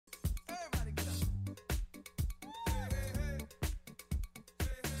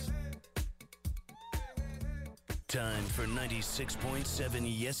Time for 96.7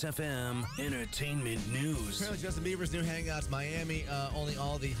 Yes FM Entertainment News. Apparently, Justin Bieber's new hangout's Miami. Only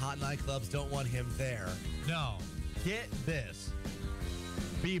all the hot nightclubs don't want him there. No. Get this.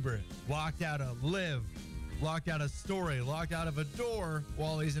 Bieber locked out of Live, locked out of Story, locked out of Adore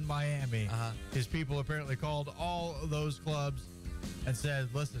while he's in Miami. His people apparently called all those clubs and said,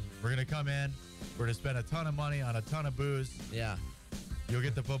 listen, we're going to come in. We're going to spend a ton of money on a ton of booze. Yeah. You'll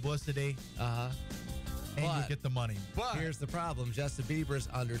get the publicity. And you get the money. But here's the problem. Justin Bieber's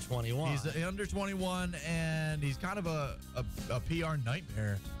under 21. He's under 21, and he's kind of a PR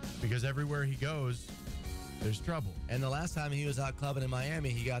nightmare because everywhere he goes, there's trouble. And the last time he was out clubbing in Miami,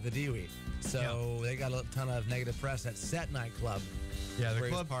 he got the DWI. So they got a ton of negative press at Set nightclub. Yeah, the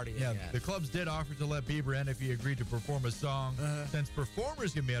club party. Yeah, the clubs did offer to let Bieber in if he agreed to perform a song, since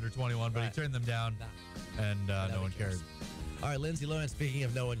performers can be under 21, but he turned them down, and no one cared. All right, Lindsay Lohan, speaking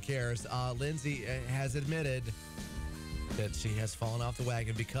of no one cares, Lindsay has admitted that she has fallen off the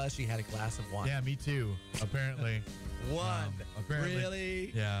wagon because she had a glass of wine. Yeah, me too, apparently. Apparently.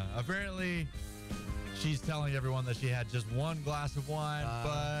 Really? Yeah, apparently she's telling everyone that she had just one glass of wine,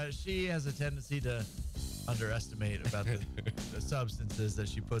 but she has a tendency to underestimate about the substances that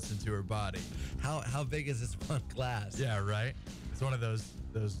she puts into her body. How big is this one glass? Yeah, right? It's one of those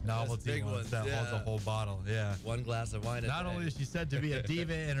novelty ones that holds a whole bottle. Yeah. One glass of wine. Not only is she said to be a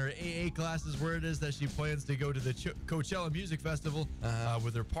diva in her AA classes, where it is that she plans to go to the Coachella Music Festival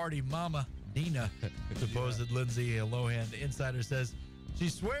with her party mama, Nina. Supposed Lindsay Lohan insider says she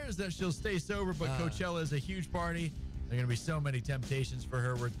swears that she'll stay sober, but Coachella is a huge party. There are going to be so many temptations for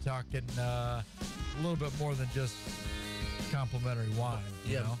her. We're talking a little bit more than just complimentary wine.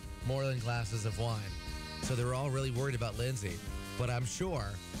 You know? More than glasses of wine. So they're all really worried about Lindsay. But I'm sure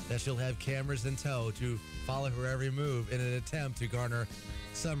that she'll have cameras in tow to follow her every move in an attempt to garner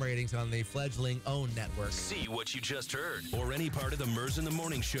some ratings on the fledgling OWN network. See what you just heard or any part of the Mers in the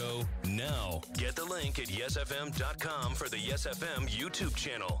Morning Show now. Get the link at yesfm.com for the Yes FM YouTube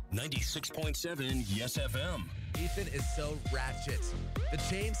channel. 96.7 Yes FM. Ethan is so ratchet. The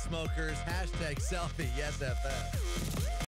Chainsmokers, #selfie, Yes FM.